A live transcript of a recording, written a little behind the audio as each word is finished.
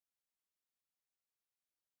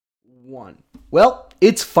One. Well,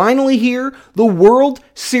 it's finally here. The World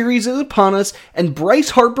Series is upon us, and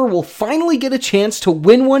Bryce Harper will finally get a chance to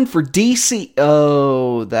win one for DC.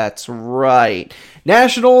 Oh, that's right.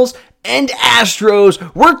 Nationals and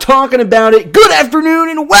Astros. We're talking about it. Good afternoon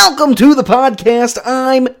and welcome to the podcast.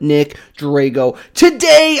 I'm Nick Drago.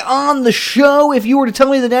 Today on the show, if you were to tell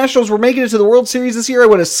me the Nationals were making it to the World Series this year, I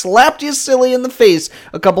would have slapped you silly in the face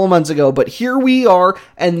a couple of months ago. But here we are,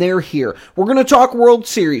 and they're here. We're going to talk World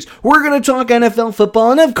Series. We're going to talk NFL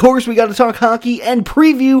football. And of course, we got to talk hockey and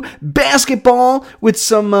preview basketball with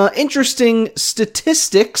some interesting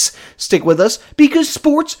statistics. Stick with us because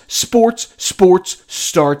sports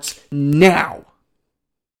starts now.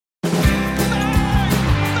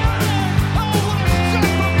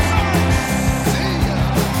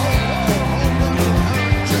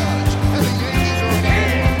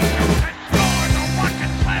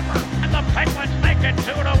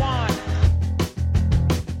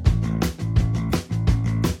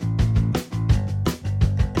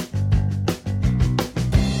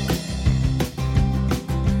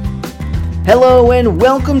 Hello and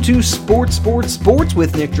welcome to Sports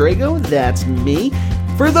with Nick Drago. That's me.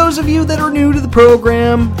 For those of you that are new to the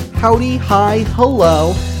program, howdy, hi,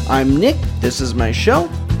 hello. I'm Nick. This is my show.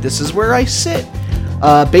 This is where I sit.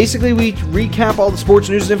 Basically, we recap all the sports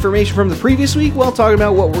news and information from the previous week while talking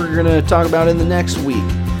about what we're going to talk about in the next week.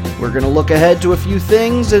 We're going to look ahead to a few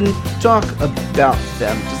things and talk about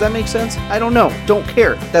them. Does that make sense? I don't know. Don't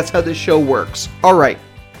care. That's how this show works. All right.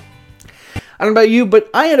 I don't know about you, but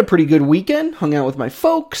I had a pretty good weekend. Hung out with my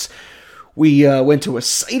folks. We went to a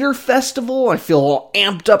cider festival. I feel all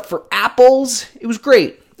amped up for apples. It was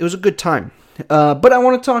great. It was a good time. But I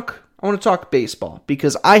want to talk baseball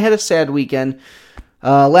because I had a sad weekend.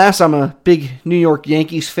 I'm a big New York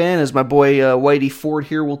Yankees fan, as my boy Whitey Ford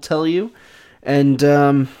here will tell you. And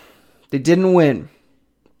they didn't win.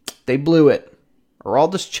 They blew it.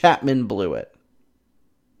 Aroldis Chapman blew it.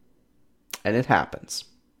 And it happens.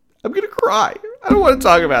 I'm going to cry. I don't want to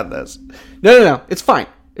talk about this. No. It's fine.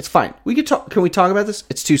 It's fine. We can talk. Can we talk about this?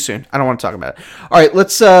 It's too soon. I don't want to talk about it. All right,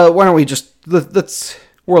 let's why don't we just let's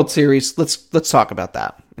World Series. Let's talk about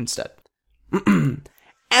that instead.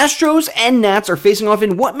 Astros and Nats are facing off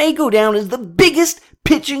in what may go down as the biggest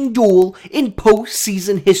pitching duel in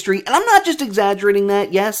postseason history. And I'm not just exaggerating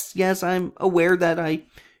that. Yes, I'm aware that I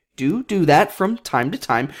do that from time to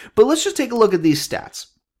time. But let's just take a look at these stats.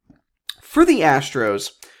 For the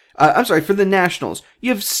Astros, for the Nationals,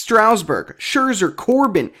 you have Strasburg, Scherzer,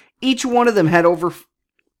 Corbin. Each one of them had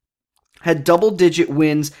double-digit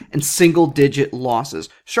wins and single-digit losses.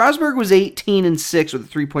 Strasburg was 18-6 with a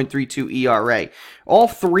 3.32 ERA. All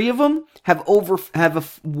three of them have a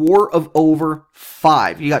WAR of over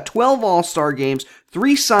 5. You got 12 All-Star games,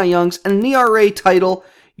 3 Cy Youngs, and an ERA title.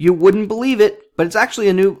 You wouldn't believe it, but it's actually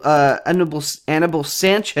a new Anibal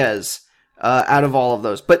Sanchez out of all of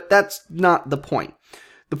those. But that's not the point.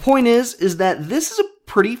 The point is that this is a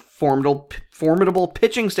pretty formidable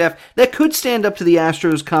pitching staff that could stand up to the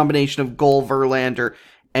Astros' combination of Goal, Verlander,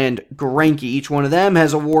 and Greinke. Each one of them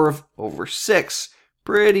has a WAR of over 6.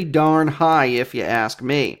 Pretty darn high, if you ask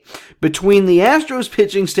me. Between the Astros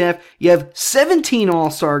pitching staff, you have 17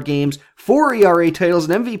 All-Star games, 4 ERA titles,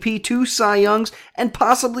 an MVP, 2 Cy Youngs, and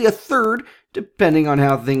possibly a third, depending on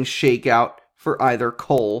how things shake out for either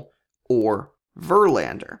Cole or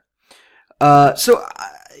Verlander.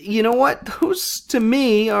 You know what? Those, to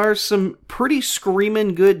me, are some pretty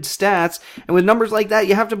screaming good stats. And with numbers like that,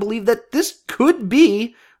 you have to believe that this could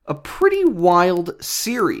be a pretty wild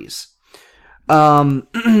series.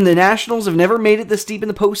 The Nationals have never made it this deep in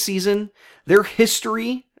the postseason. Their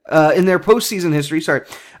postseason history,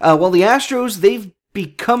 while the Astros, they've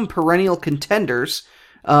become perennial contenders.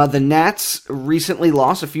 The Nats recently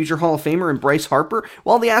lost a future Hall of Famer in Bryce Harper,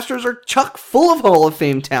 while the Astros are chock full of Hall of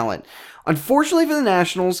Fame talent. Unfortunately for the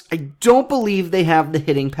Nationals, I don't believe they have the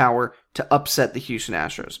hitting power to upset the Houston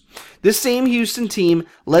Astros. This same Houston team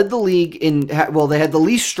led the league they had the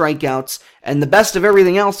least strikeouts and the best of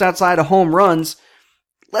everything else outside of home runs.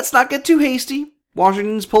 Let's not get too hasty.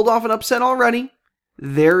 Washington's pulled off an upset already.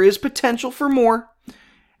 There is potential for more.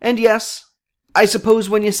 And yes, I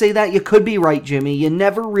suppose when you say that, you could be right, Jimmy. You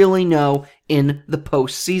never really know in the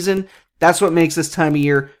postseason. That's what makes this time of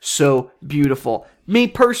year so beautiful. Me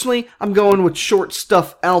personally, I'm going with short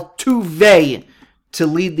stuff Altuve to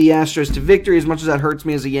lead the Astros to victory, as much as that hurts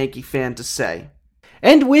me as a Yankee fan to say.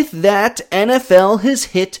 And with that, NFL has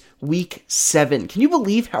hit Week 7. Can you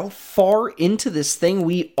believe how far into this thing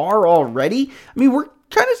we are already? I mean, we're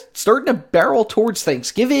kind of starting to barrel towards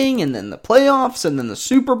Thanksgiving and then the playoffs and then the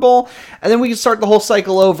Super Bowl. And then we can start the whole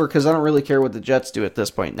cycle over because I don't really care what the Jets do at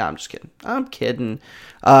this point. No, I'm just kidding. I'm kidding.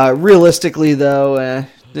 Realistically, though,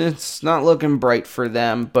 it's not looking bright for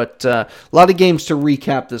them. But a lot of games to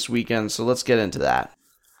recap this weekend, so let's get into that.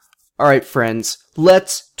 All right, friends,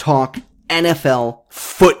 let's talk NFL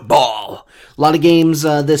football. A lot of games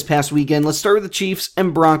this past weekend. Let's start with the Chiefs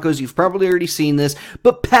and Broncos. You've probably already seen this,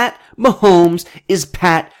 but Pat Mahomes is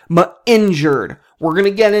injured. We're going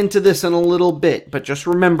to get into this in a little bit, but just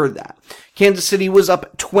remember that. Kansas City was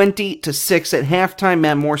up 20-6 at halftime.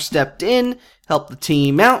 Matt Moore stepped in, helped the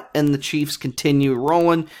team out, and the Chiefs continue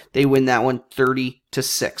rolling. They win that one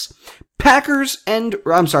 30-6.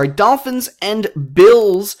 Dolphins and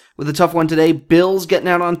Bills with a tough one today. Bills getting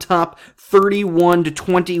out on top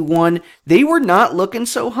 31-21. They were not looking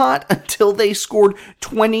so hot until they scored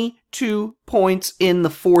 22 points in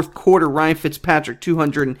the fourth quarter. Ryan Fitzpatrick,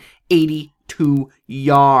 282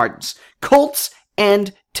 yards. Colts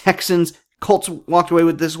and Texans. Colts walked away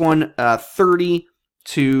with this one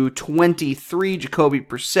 30-23. Jacoby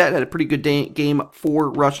Brissett had a pretty good game,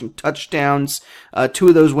 4 rushing touchdowns. 2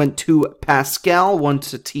 of those went to Pascal, 1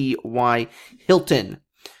 to T.Y. Hilton.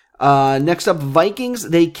 Next up, Vikings.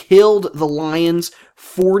 They killed the Lions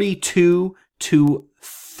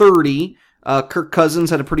 42-30. Kirk Cousins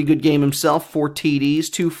had a pretty good game himself, 4 TDs,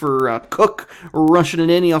 2 for Cook rushing it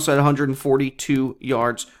in. He also had 142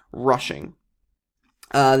 yards rushing.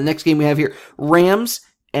 The next game we have here, Rams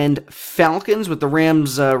and Falcons, with the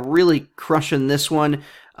Rams really crushing this one.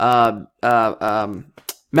 Matt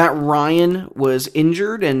Ryan was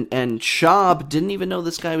injured, and Schaub didn't even know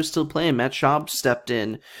this guy was still playing. Matt Schaub stepped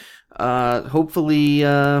in. Hopefully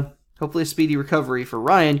a speedy recovery for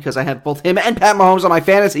Ryan, because I have both him and Pat Mahomes on my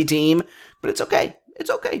fantasy team. But it's okay. It's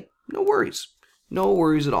okay. No worries. No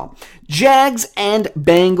worries at all. Jags and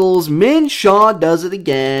Bengals. Minshew does it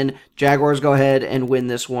again. Jaguars go ahead and win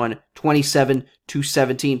this one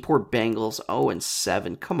 27-17. Poor Bengals.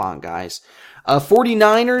 0-7. Come on, guys.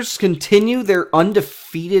 49ers continue their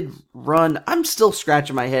undefeated run. I'm still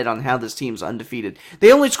scratching my head on how this team's undefeated.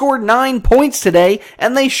 They only scored 9 points today,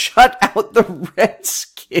 and they shut out the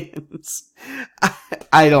Redskins.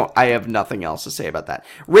 I have nothing else to say about that.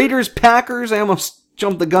 Raiders, Packers. I almost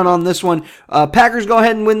jumped the gun on this one. Packers go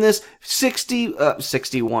ahead and win this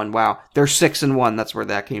 61. Wow. They're 6-1. That's where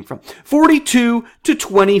that came from.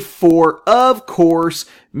 42-24. Of course,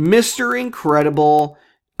 Mr. Incredible,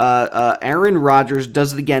 Aaron Rodgers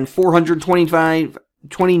does it again.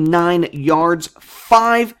 429 yards,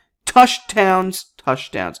 5 touchdowns.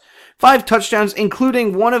 5 touchdowns,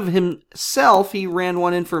 including one of himself. He ran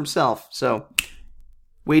one in for himself. So,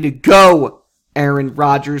 way to go, Aaron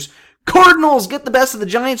Rodgers. Cardinals get the best of the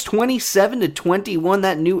Giants, 27-21.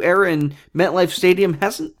 That new era in MetLife Stadium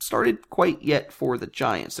hasn't started quite yet for the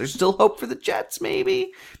Giants. There's still hope for the Jets,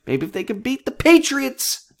 maybe. Maybe if they can beat the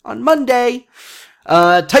Patriots on Monday.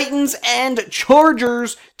 Titans and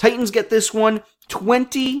Chargers. Titans get this one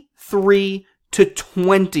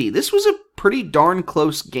 23-20. This was a pretty darn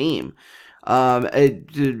close game. Titans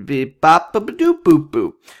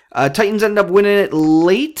end up winning it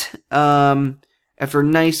late. After a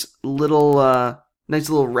nice little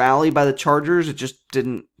rally by the Chargers, it just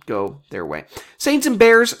didn't go their way. Saints and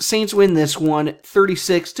Bears. Saints win this one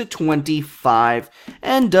 36-25,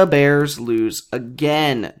 and the Bears lose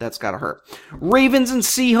again. That's gotta hurt. Ravens and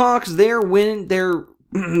Seahawks.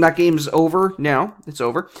 That game's over now. It's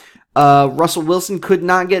over. Russell Wilson could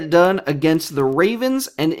not get it done against the Ravens,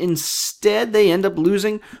 and instead they end up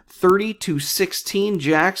losing 30-16.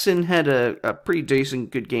 Jackson had a pretty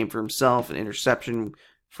decent good game for himself, an interception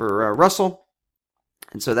for Russell.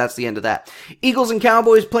 And so that's the end of that. Eagles and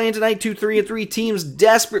Cowboys playing tonight, 2-3 teams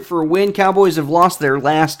desperate for a win. Cowboys have lost their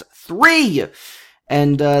last 3.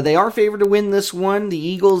 And they are favored to win this one. The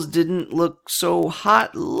Eagles didn't look so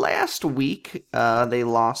hot last week. They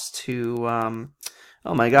lost to,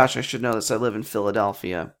 oh my gosh, I should know this. I live in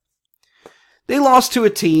Philadelphia. They lost to a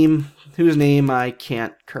team whose name I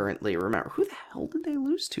can't currently remember. Who the hell did they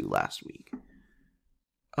lose to last week?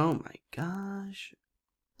 Oh my gosh.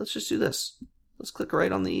 Let's just do this. Let's click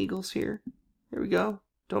right on the Eagles here. Here we go.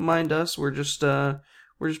 Don't mind us. We're just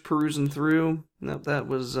perusing through. No,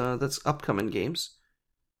 that's upcoming games.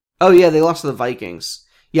 Oh yeah, they lost to the Vikings.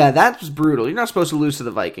 Yeah, that was brutal. You're not supposed to lose to the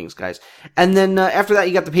Vikings, guys. And then after that,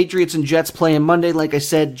 you got the Patriots and Jets playing Monday. Like I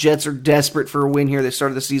said, Jets are desperate for a win here. They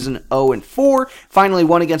started the season 0-4. Finally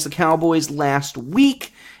won against the Cowboys last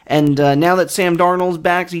week. And now that Sam Darnold's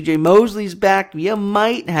back, CJ Mosley's back, you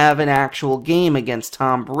might have an actual game against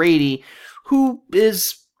Tom Brady, who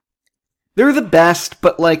is They're the best,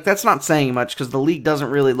 but, like, that's not saying much because the league doesn't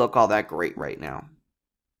really look all that great right now.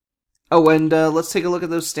 Oh, and let's take a look at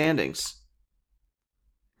those standings.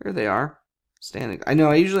 Here they are. Standings. I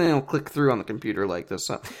know, I usually don't click through on the computer like this,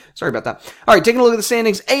 so sorry about that. All right, taking a look at the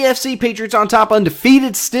standings. AFC, Patriots on top,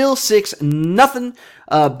 undefeated, still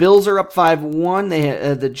 6-0. Bills are up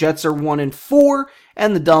 5-1. The Jets are 1-4,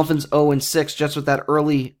 and the Dolphins 0-6. Jets with that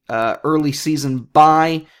early season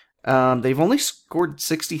bye. They've only scored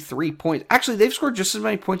 63 points. Actually, they've scored just as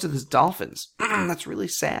many points as the Dolphins. That's really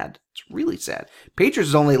sad. It's really sad.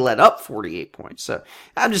 Patriots only let up 48 points. So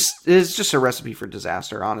it's just a recipe for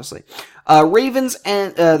disaster, honestly. Ravens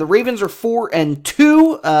and the Ravens are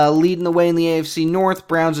 4-2, leading the way in the AFC North.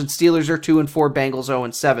 Browns and Steelers are 2-4. Bengals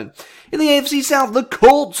 0-7. In the AFC South, the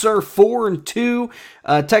Colts are 4-2.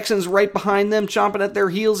 Texans right behind them, chomping at their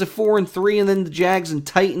heels at 4-3, and then the Jags and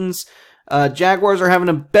Titans. Jaguars are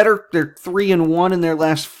having they're 3-1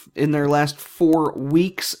 in their last 4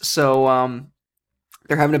 weeks, so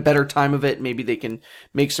they're having a better time of it. Maybe they can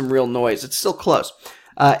make some real noise. It's still close.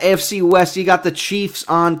 AFC West, you got the Chiefs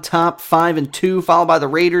on top, 5-2, followed by the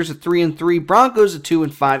Raiders at 3-3, Broncos at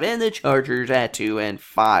 2-5, and the Chargers at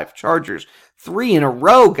 2-5. Chargers 3 in a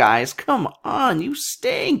row, guys. Come on, you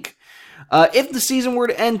stink. If the season were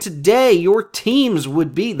to end today, your teams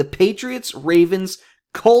would be the Patriots, Ravens,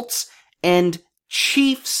 Colts, and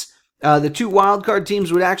Chiefs. The 2 wildcard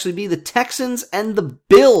teams would actually be the Texans and the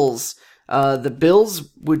Bills. The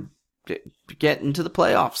Bills would get into the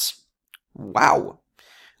playoffs. Wow.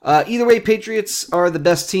 Either way, Patriots are the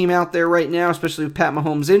best team out there right now, especially with Pat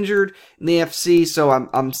Mahomes injured in the AFC. So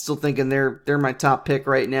I'm still thinking they're my top pick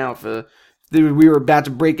right now. If we were about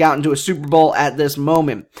to break out into a Super Bowl at this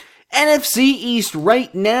moment. NFC East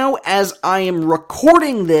right now, as I am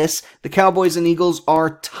recording this, the Cowboys and Eagles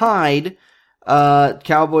are tied.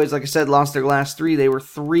 Cowboys, like I said, lost their last 3. They were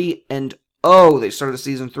 3-0. They started the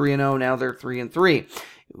season 3-0. Now they're 3-3.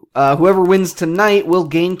 Whoever wins tonight will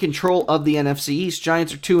gain control of the NFC East.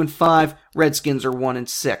 Giants are 2-5. Redskins are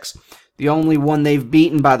 1-6. The only one they've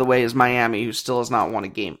beaten, by the way, is Miami, who still has not won a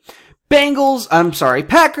game. Packers.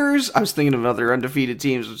 I was thinking of other undefeated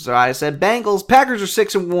teams, so I said Bengals. Packers are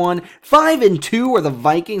 6-1. 5-2 are the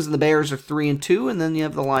Vikings, and the Bears are 3-2, and then you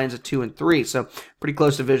have the Lions at 2-3. So pretty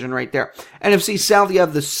close division right there. NFC South, you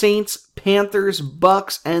have the Saints, Panthers,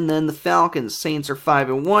 Bucks, and then the Falcons. Saints are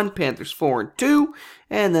 5-1. Panthers 4-2,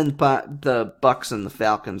 and then the Bucks and the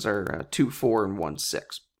Falcons are 2-4 and 1-6.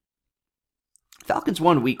 Falcons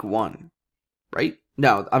won week 1, right?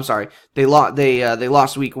 No, I'm sorry. They lost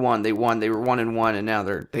week 1. They were 1-1, and now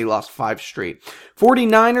they lost 5 straight.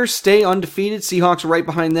 49ers stay undefeated. Seahawks are right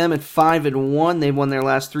behind them at 5-1. They've won their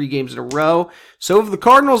last 3 games in a row. So have the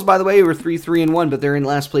Cardinals, by the way, who are 3-1, but they're in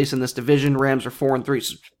last place in this division. Rams are 4-3. So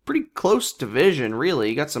it's a pretty close division, really.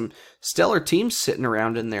 You got some stellar teams sitting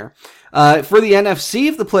around in there. For the NFC,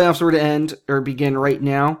 if the playoffs were to end or begin right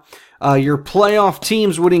now, your playoff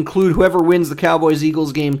teams would include whoever wins the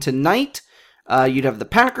Cowboys-Eagles game tonight. You'd have the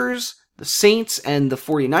Packers, the Saints, and the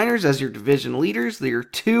 49ers as your division leaders. Your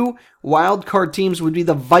 2 wildcard teams would be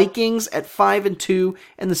the Vikings at 5-2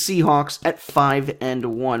 and the Seahawks at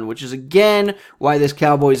 5-1, which is again why this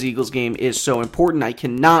Cowboys-Eagles game is so important. I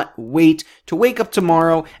cannot wait to wake up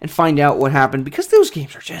tomorrow and find out what happened because those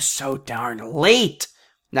games are just so darn late.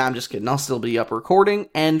 Nah, I'm just kidding. I'll still be up recording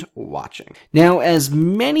and watching. Now, as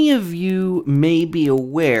many of you may be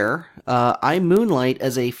aware, I moonlight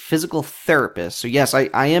as a physical therapist. So yes,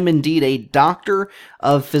 I am indeed a doctor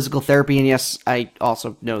of physical therapy. And yes, I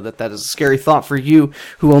also know that is a scary thought for you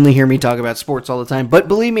who only hear me talk about sports all the time. But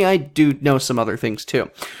believe me, I do know some other things too.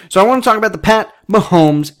 So I want to talk about the Pat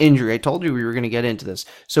Mahomes injury. I told you we were going to get into this.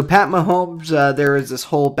 So Pat Mahomes, there is this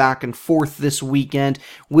whole back and forth this weekend.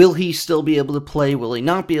 Will he still be able to play? Will he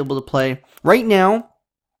not be able to play? Right now,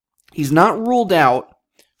 he's not ruled out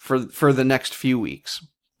for the next few weeks.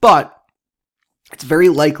 But it's very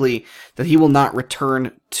likely that he will not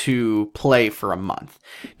return to play for a month.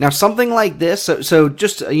 Now, something like this, so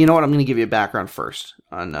just, you know what, I'm going to give you a background first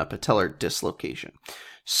on patellar dislocation.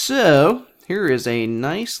 So, here is a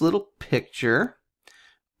nice little picture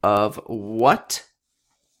of what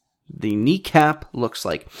the kneecap looks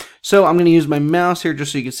like. So I'm going to use my mouse here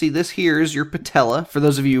just so you can see this here is your patella. For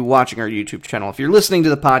those of you watching our YouTube channel, if you're listening to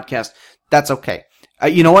the podcast, that's okay.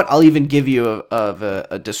 You know what? I'll even give you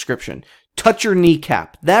a description. Touch your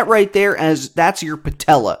kneecap. That right there, that's your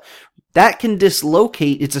patella. That can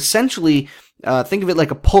dislocate. It's essentially, think of it like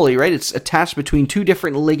a pulley, right? It's attached between 2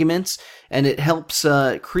 different ligaments, and it helps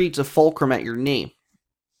creates a fulcrum at your knee.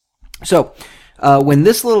 So, When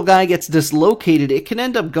this little guy gets dislocated, it can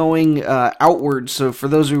end up going outwards. So for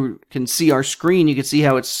those who can see our screen, you can see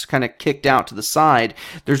how it's kind of kicked out to the side.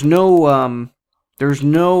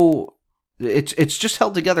 It's just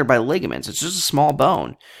held together by ligaments. It's just a small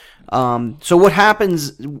bone. So what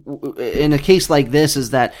happens in a case like this is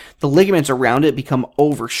that the ligaments around it become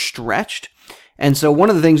overstretched. And so one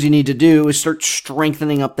of the things you need to do is start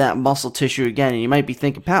strengthening up that muscle tissue again. And you might be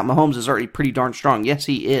thinking, Pat Mahomes is already pretty darn strong. Yes,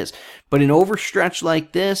 he is. But in overstretch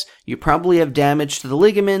like this, you probably have damage to the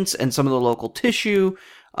ligaments and some of the local tissue.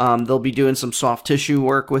 They'll be doing some soft tissue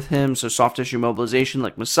work with him. So soft tissue mobilization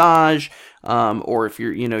like massage. Or if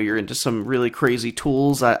you're into some really crazy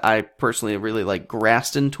tools. I personally really like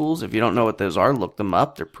Graston tools. If you don't know what those are, look them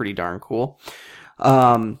up. They're pretty darn cool.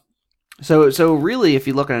 So really, if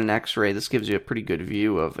you look at an x-ray, this gives you a pretty good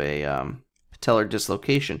view of a patellar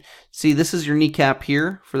dislocation. See, this is your kneecap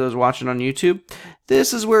here, for those watching on YouTube.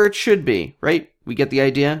 This is where it should be, right? We get the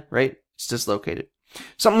idea, right? It's dislocated.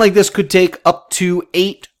 Something like this could take up to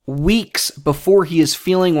 8 weeks before he is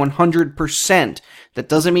feeling 100%. That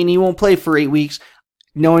doesn't mean he won't play for 8 weeks.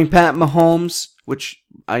 Knowing Pat Mahomes, which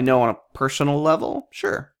I know on a personal level,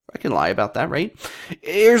 sure, I can lie about that, right?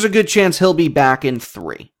 There's a good chance he'll be back in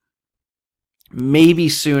 3. Maybe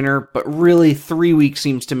sooner, but really 3 weeks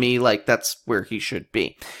seems to me like that's where he should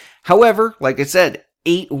be. However, like I said,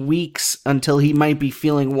 8 weeks until he might be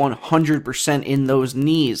feeling 100% in those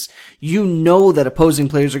knees. You know that opposing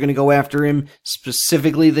players are going to go after him,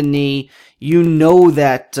 specifically the knee. You know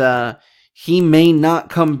that he may not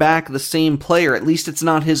come back the same player. At least it's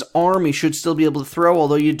not his arm. He should still be able to throw,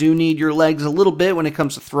 although you do need your legs a little bit when it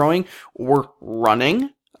comes to throwing or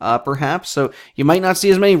running. Perhaps. So you might not see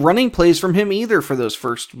as many running plays from him either for those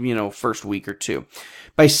first week or two.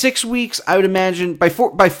 By 6 weeks, I would imagine, by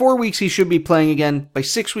 4 weeks, he should be playing again. By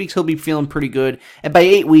 6 weeks, he'll be feeling pretty good. And by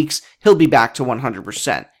 8 weeks, he'll be back to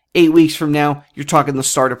 100%. 8 weeks from now, you're talking the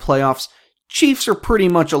start of playoffs. Chiefs are pretty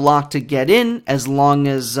much a lock to get in as long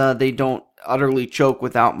as they don't utterly choke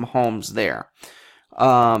without Mahomes there.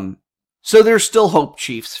 So there's still hope,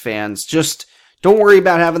 Chiefs fans. Just don't worry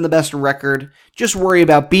about having the best record. Just worry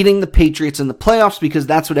about beating the Patriots in the playoffs because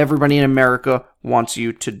that's what everybody in America wants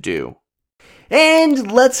you to do.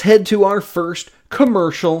 And let's head to our first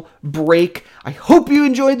commercial break. I hope you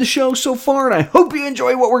enjoyed the show so far, and I hope you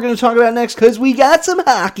enjoy what we're going to talk about next because we got some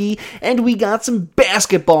hockey and we got some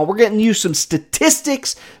basketball. We're getting you some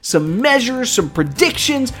statistics, some measures, some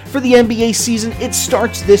predictions for the NBA season. It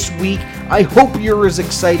starts this week. I hope you're as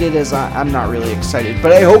excited as I'm not really excited,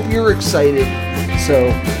 but I hope you're excited so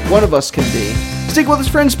one of us can be. Stick with us,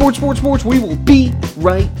 friends. Sports. We will be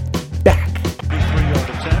right back.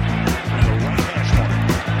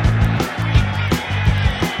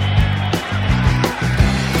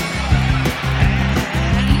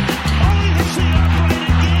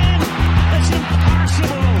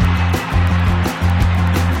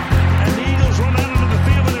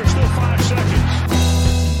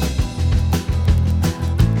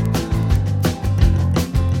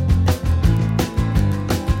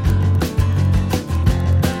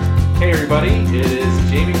 It is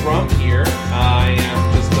Jamie Brum here. I am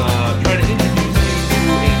just trying to introduce you to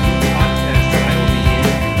a new contest that I will be in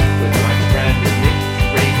with my friend Nick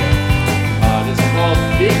Drago. This is called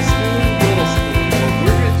Big Spoon, Little Spoon. What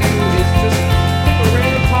we're going to do is just pick a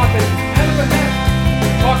random topic out of a hat,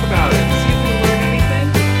 talk about it, see if we learn anything,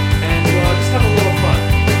 and just have a little fun.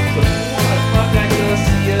 So if you want to contact us,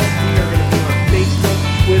 see us, we are going to be on Facebook,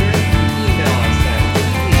 Twitter, email us at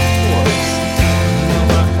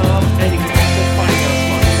sports@gmail.com, and you can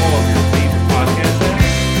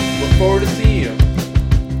forward to see you.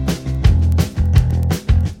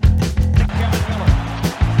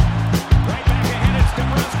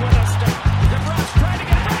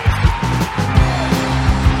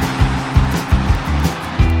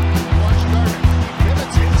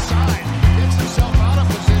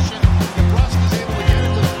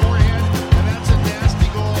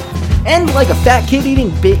 And like a fat kid eating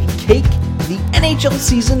big cake, the NHL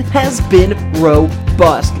season has been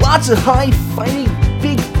robust. Lots of high fighting,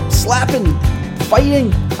 big slapping,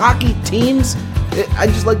 fighting hockey teams. I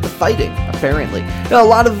just like the fighting, apparently. A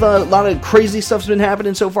lot of crazy stuff's been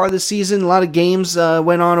happening so far this season. A lot of games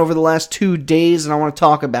went on over the last 2 days, and I want to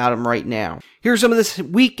talk about them right now. Here's some of this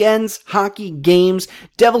weekend's hockey games.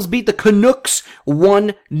 Devils beat the Canucks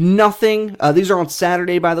 1-0. These are on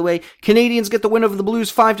Saturday, by the way. Canadiens get the win over the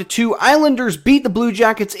Blues 5-2. Islanders beat the Blue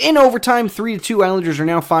Jackets in overtime 3-2. Islanders are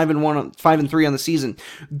now 5-3 on the season.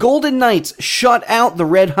 Golden Knights shut out the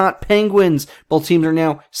Red Hot Penguins. Both teams are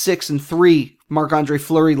now 6-3. Marc-Andre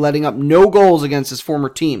Fleury letting up no goals against his former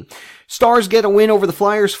team. Stars get a win over the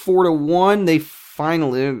Flyers 4-1. They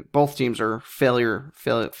finally, both teams are failing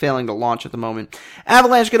to launch at the moment.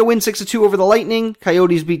 Avalanche get a win 6-2 over the Lightning.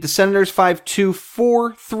 Coyotes beat the Senators 5-2,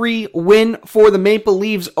 4-3 win for the Maple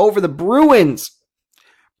Leafs over the Bruins.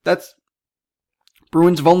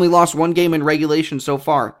 Bruins have only lost one game in regulation so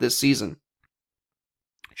far this season.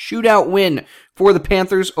 Shootout win for the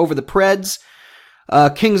Panthers over the Preds.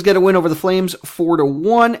 Kings get a win over the Flames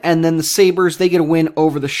 4-1, and then the Sabres, they get a win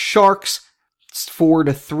over the Sharks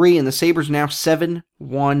 4-3, and the Sabres now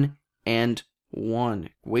 7-1-1.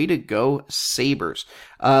 Way to go, Sabres.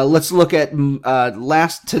 Let's look at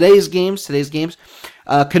today's games.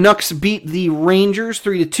 Canucks beat the Rangers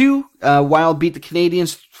 3-2. Wild beat the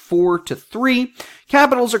Canadiens 4-3.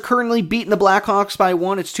 Capitals are currently beating the Blackhawks by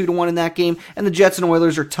 1. It's 2-1 in that game, and the Jets and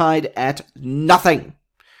Oilers are tied at nothing.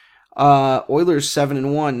 Oilers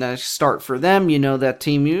 7-1. Nice start for them. You know that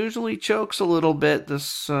team usually chokes a little bit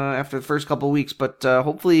this after the first couple of weeks, but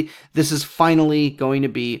hopefully this is finally going to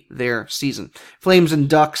be their season. Flames and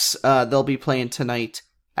Ducks, they'll be playing tonight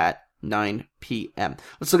at 9 p.m.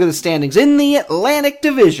 Let's look at the standings. In the Atlantic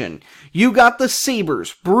Division, you got the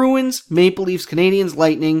Sabres, Bruins, Maple Leafs, Canadiens,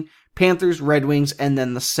 Lightning, Panthers, Red Wings, and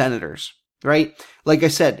then the Senators. Right? Like I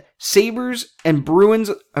said, Sabres and Bruins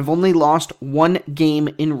have only lost one game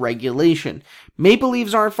in regulation. Maple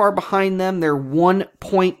Leafs aren't far behind them. They're 1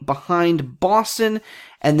 point behind Boston.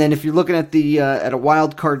 And then if you're looking at at a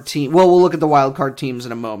wild card team, well, we'll look at the wild card teams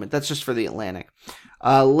in a moment. That's just for the Atlantic.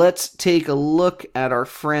 Let's take a look at our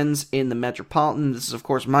friends in the Metropolitan. This is, of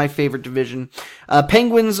course, my favorite division.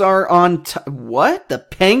 Penguins are on what? The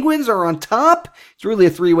Penguins are on top? It's really a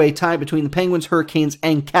three-way tie between the Penguins, Hurricanes,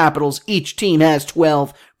 and Capitals. Each team has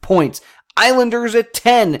 12 points. Islanders at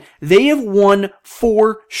 10. They have won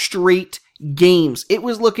 4 straight games. It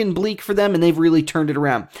was looking bleak for them, and they've really turned it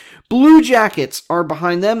around. Blue Jackets are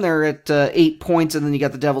behind them. They're at 8 points, and then you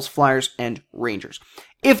got the Devils, Flyers, and Rangers.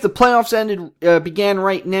 If the playoffs began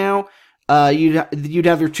right now, you'd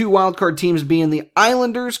have your 2 wildcard teams being the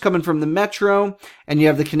Islanders coming from the Metro, and you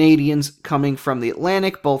have the Canadiens coming from the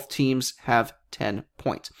Atlantic. Both teams have 10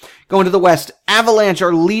 points. Going to the West, Avalanche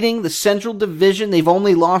are leading the Central Division. They've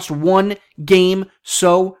only lost 1 game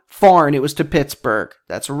so far, and it was to Pittsburgh.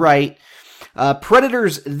 That's right.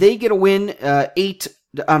 Predators, they get a win. Get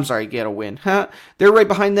a win. They're right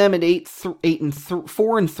behind them at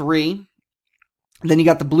 4-3. Then you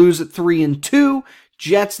got the Blues at 3-2.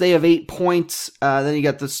 Jets, they have 8 points. Then you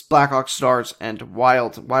got the Blackhawks, Stars, and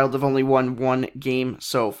Wild. Wild have only won 1 game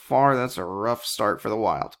so far. That's a rough start for the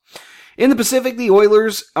Wild. In the Pacific, the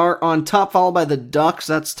Oilers are on top, followed by the Ducks.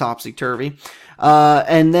 That's topsy-turvy.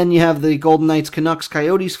 And then you have the Golden Knights, Canucks,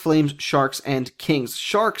 Coyotes, Flames, Sharks, and Kings.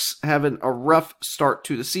 Sharks having a rough start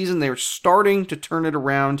to the season. They're starting to turn it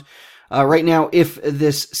around. Right now, if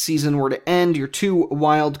this season were to end, your 2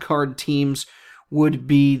 wild card teams would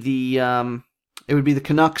be the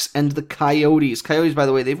Canucks and the Coyotes. Coyotes, by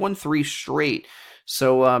the way, they've won 3 straight.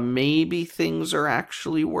 So maybe things are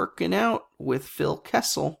actually working out with Phil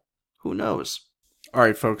Kessel. Who knows? All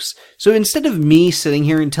right, folks. So instead of me sitting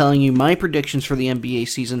here and telling you my predictions for the NBA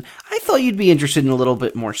season, I thought you'd be interested in a little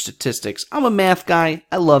bit more statistics. I'm a math guy.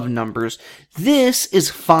 I love numbers. This is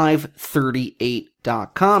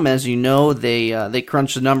 538.com. As you know, they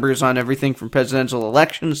crunch the numbers on everything from presidential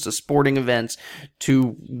elections to sporting events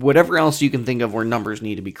to whatever else you can think of where numbers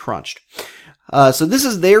need to be crunched. So this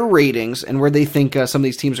is their ratings and where they think some of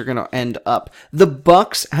these teams are going to end up. The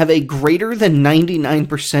Bucks have a greater than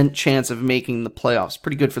 99% chance of making the playoffs.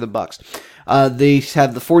 Pretty good for the Bucks. They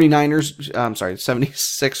have the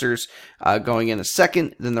 76ers going in a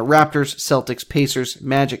second, then the Raptors, Celtics, Pacers,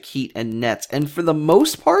 Magic, Heat, and Nets. And for the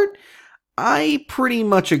most part, I pretty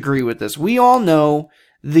much agree with this. We all know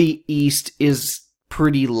the East is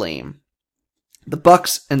pretty lame. The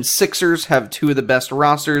Bucks and Sixers have 2 of the best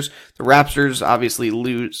rosters. The Raptors obviously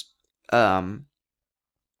lose Kawhi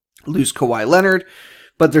Leonard,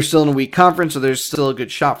 but they're still in a weak conference, so there's still a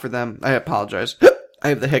good shot for them. I apologize. I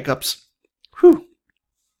have the hiccups. Whew.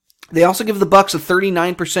 They also give the Bucks a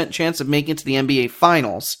 39% chance of making it to the NBA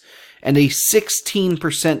Finals and a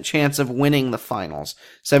 16% chance of winning the Finals.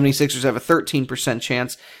 76ers have a 13%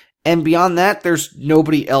 chance, and beyond that, there's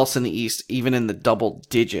nobody else in the East, even in the double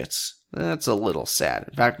digits. That's a little sad.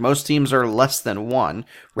 In fact, most teams are less than 1.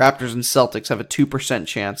 Raptors and Celtics have a 2%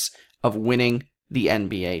 chance of winning the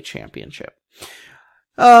NBA championship.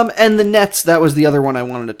 And the Nets, that was the other one I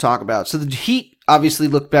wanted to talk about. So the Heat obviously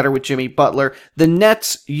look better with Jimmy Butler. The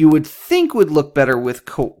Nets, you would think, would look better with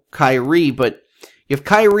Kyrie, but you have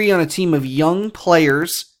Kyrie on a team of young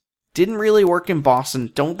players Didn't really work in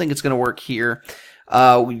Boston. Don't think it's going to work here.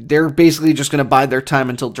 They're basically just going to bide their time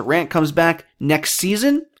until Durant comes back next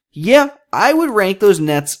season. Yeah, I would rank those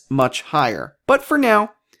Nets much higher. But for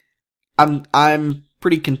now, I'm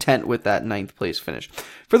pretty content with that 9th place finish.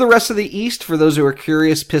 For the rest of the East, for those who are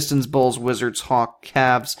curious, Pistons, Bulls, Wizards, Hawks,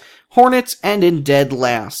 Cavs, Hornets, and in dead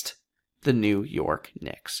last, the New York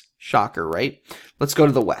Knicks. Shocker, right? Let's go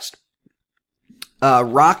to the West.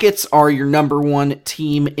 Rockets are your number 1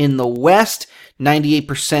 team in the West.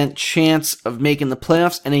 98% chance of making the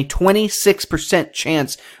playoffs and a 26%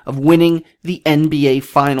 chance of winning the NBA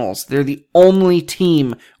Finals. They're the only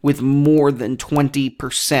team with more than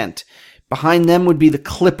 20%. Behind them would be the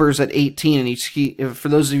Clippers at 18. And for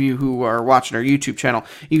those of you who are watching our YouTube channel,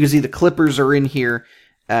 you can see the Clippers are in here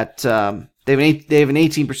at they have an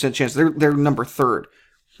 18% chance. They're number 3.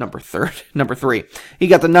 You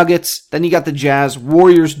got the Nuggets, then you got the Jazz.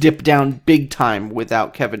 Warriors dip down big time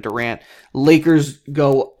without Kevin Durant. Lakers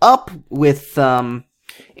go up with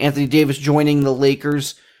Anthony Davis joining the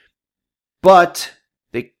Lakers, but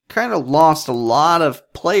they kind of lost a lot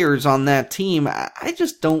of players on that team. I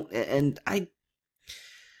just don't, Davis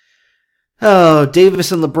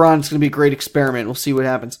and LeBron is going to be a great experiment. We'll see what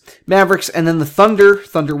happens. Mavericks and then the Thunder.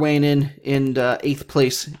 Thunder weighing in 8th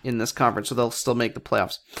place in this conference, so they'll still make the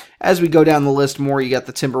playoffs. As we go down the list more, you got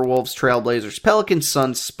the Timberwolves, Trailblazers, Pelicans,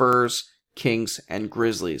 Suns, Spurs, Kings, and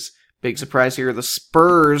Grizzlies. Big surprise here, the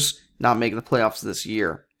Spurs not making the playoffs this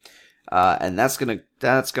year. And that's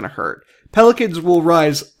gonna hurt. Pelicans will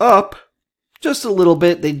rise up just a little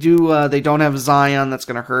bit. They don't have Zion. That's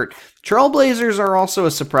going to hurt. Trailblazers are also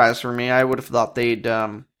a surprise for me. I would have thought they'd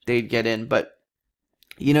get in, but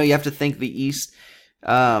you have to think the East.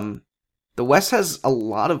 The West has a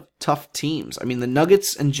lot of tough teams. I mean, the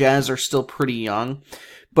Nuggets and Jazz are still pretty young,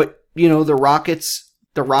 but the Rockets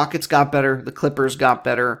got better. The Clippers got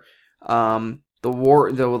better. The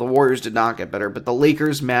Warriors did not get better, but the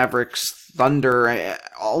Lakers, Mavericks, Thunder,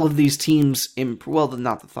 all of these teams,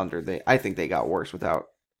 not the Thunder. I think they got worse without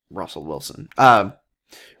Russell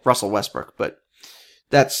Westbrook, but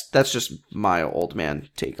that's just my old man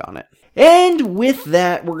take on it. And with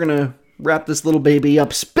that, we're gonna wrap this little baby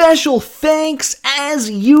up. Special thanks, as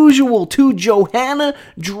usual, to Johanna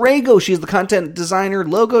Drago. She's the content designer,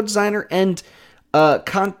 logo designer, and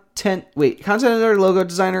content editor, logo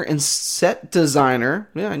designer, and set designer.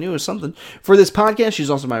 Yeah, I knew it was something. For this podcast, she's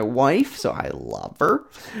also my wife, so I love her.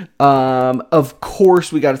 Of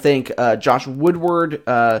course, we got to thank Josh Woodward.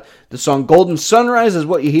 The song Golden Sunrise is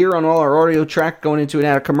what you hear on all our audio track going into an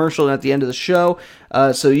ad commercial at the end of the show.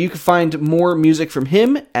 So you can find more music from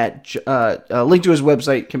him at a link to his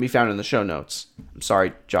website can be found in the show notes. I'm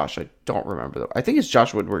sorry, Josh, I don't remember though. I think it's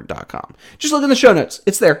joshwoodward.com. Just look in the show notes.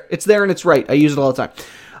 It's there and it's right. I use it all the time.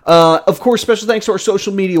 Of course, special thanks to our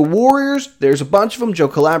social media warriors. There's a bunch of them. Joe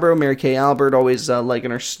Calabro, Mary Kay Albert, always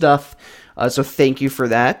liking our stuff. So thank you for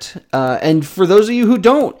that. And for those of you who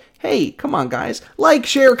don't, hey, come on, guys. Like,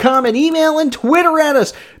 share, comment, email, and Twitter at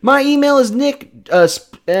us. My email is Nick. What's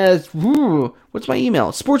my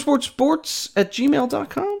email?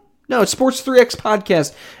 sports@gmail.com? No, it's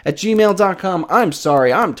sports3xpodcast@gmail.com. I'm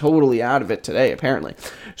sorry, I'm totally out of it today, apparently.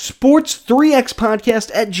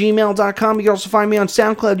 sports3xpodcast@gmail.com. You can also find me on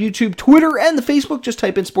SoundCloud, YouTube, Twitter, and the Facebook. Just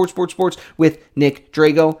type in sports with Nick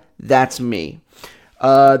Drago. That's me.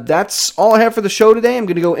 That's all I have for the show today. I'm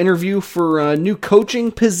going to go interview for a new coaching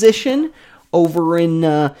position over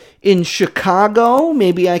in Chicago.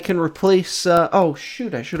 Maybe I can replace... I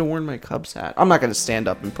should have worn my Cubs hat. I'm not going to stand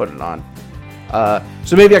up and put it on.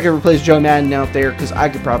 So maybe I can replace Joe Madden out there, because I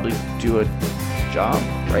could probably do a job,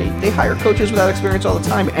 right? They hire coaches without experience all the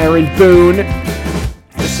time. Aaron Boone.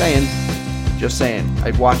 Just saying.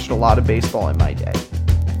 I've watched a lot of baseball in my day.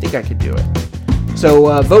 I think I could do it.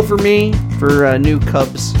 So vote for me for a new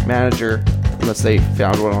Cubs manager, unless they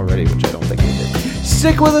found one already, which I don't think they did.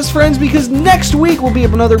 Stick with us, friends, because next week will be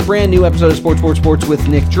another brand new episode of Sports with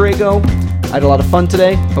Nick Drago. I had a lot of fun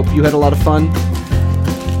today. Hope you had a lot of fun.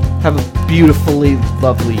 Have a beautifully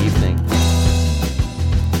lovely evening.